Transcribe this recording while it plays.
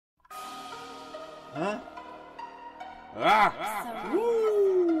Huh?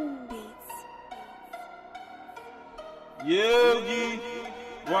 Woo! Yogi,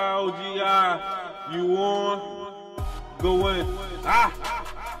 YOGI, you on? Go in.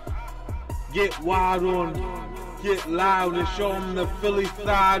 Get wild on them. Get loud and show them the Philly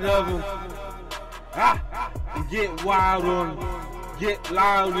side of them. And get wild on them. Get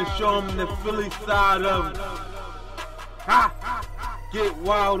loud and show them the Philly side of them. Get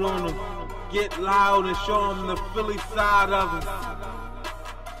wild on them. Get loud and show them the Philly side of them.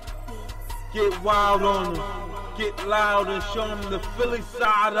 Get wild on them. Get loud and show them the Philly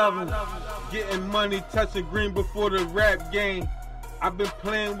side of them. Getting money, touching green before the rap game. I've been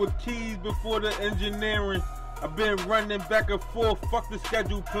playing with keys before the engineering. I've been running back and forth, fuck the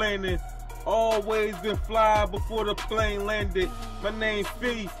schedule planning. Always been fly before the plane landed. My name's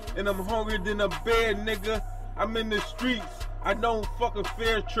Fee, and I'm hungrier than a bear, nigga. I'm in the streets, I don't fucking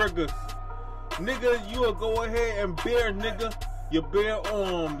fear triggers. Nigga, you'll go ahead and bear, nigga. Your bare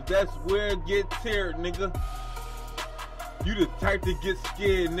arms, that's where it get teared, nigga. You the type to get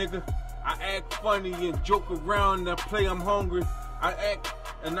scared, nigga. I act funny and joke around and play I'm hungry. I act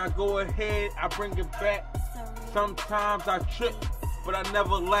and I go ahead, I bring it back. Sometimes I trip, but I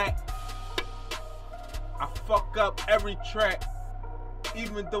never lack. I fuck up every track.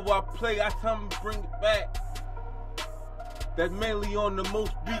 Even though I play, I tell them to bring it back. That's mainly on the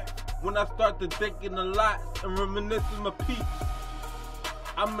most beats. When I start to thinking a lot and reminiscing my peeps.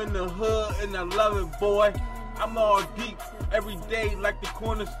 I'm in the hood and I love it, boy. I'm all deep every day like the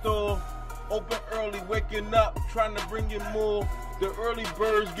corner store. Open early, waking up, trying to bring in more. The early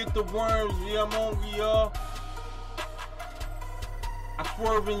birds get the worms, yeah, I'm hungry, y'all. I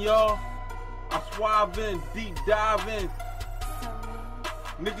swerve in, y'all. I swerve in, deep dive in.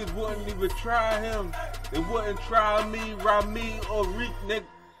 Niggas wouldn't even try him. They wouldn't try me, rob me, or reek, nigga.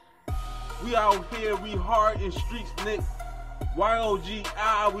 We out here, we hard in streets, nigga.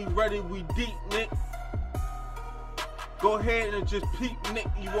 YOGI, we ready, we deep, nigga. Go ahead and just peep, Nick.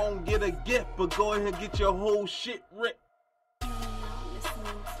 You won't get a gift, but go ahead and get your whole shit ripped.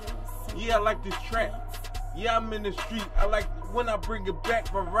 Yeah, I like this track. Yeah, I'm in the street. I like when I bring it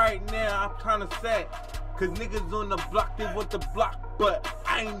back, but right now I'm kinda sad. Cause niggas on the block, they want the block, but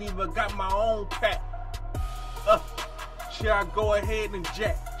I ain't even got my own pack. Should I go ahead and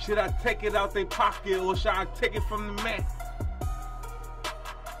jack? Should I take it out their pocket or should I take it from the man?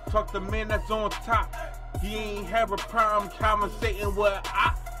 Talk the man that's on top. He ain't have a problem conversating with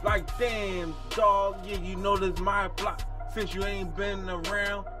I. Like, damn, dog, yeah, you know this my block. Since you ain't been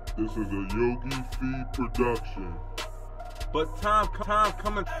around. This is a Yogi Fee production. But time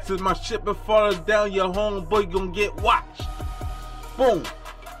coming, since my shit been falling down, your homeboy gon' get watched. Boom.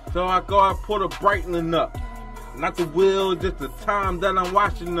 So I go and put a brightening up. Not the wheel, just the time that I'm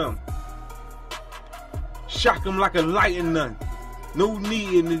watching them. Shock them like a lightning. No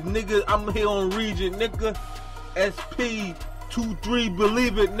need in this nigga, I'm here on Regent, nigga. SP23,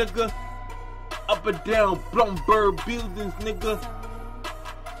 believe it, nigga. Up and down Blumberg buildings, nigga.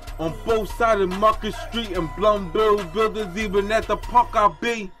 On both sides of Market Street and Blumberg buildings, even at the park I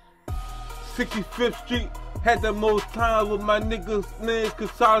be. 65th Street, had the most time with my niggas,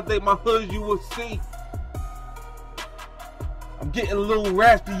 consolidate my hoods, you will see. I'm getting a little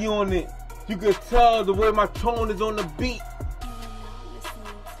raspy on it. You can tell the way my tone is on the beat.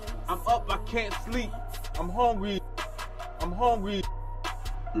 I'm up, I can't sleep. I'm hungry. I'm hungry.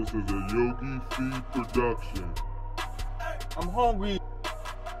 This is a Yogi Fee production. I'm hungry.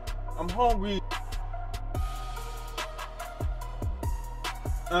 I'm hungry.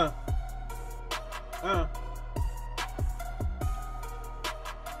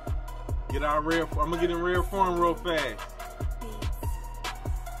 Get out red. I'm gonna get in red form real fast.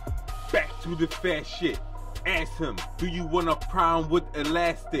 Back to the fast shit. Ask him, do you want a problem with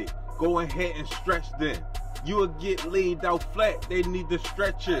elastic? Go ahead and stretch then. You'll get laid out flat, they need the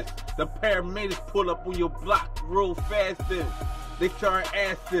stretchers. The paramedics pull up on your block real fast then. They start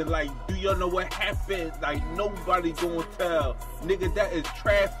asking like, do y'all know what happened? Like nobody gonna tell. Nigga, that is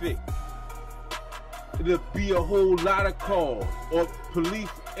traffic. It'll be a whole lot of calls. Or police,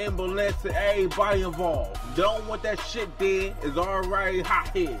 ambulance, and everybody involved. Don't want that shit dead, it's already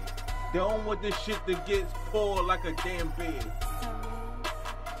hot here. They don't want this shit that gets pulled like a damn bed.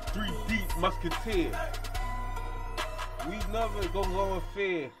 3 deep musketeers. We never gonna go in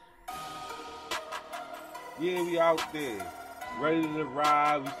fear. Yeah, we out there. Ready to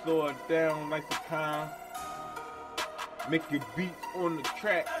ride. We slow it down like the kind. Make your beats on the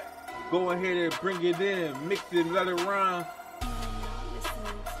track. Go ahead and bring it in. Mix it, let it rhyme.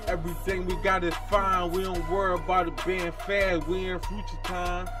 Everything we got is fine. We don't worry about it being fast. We in future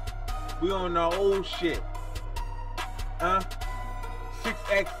time. We on our old shit.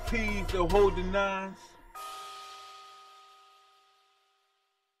 6XTs to hold the nines.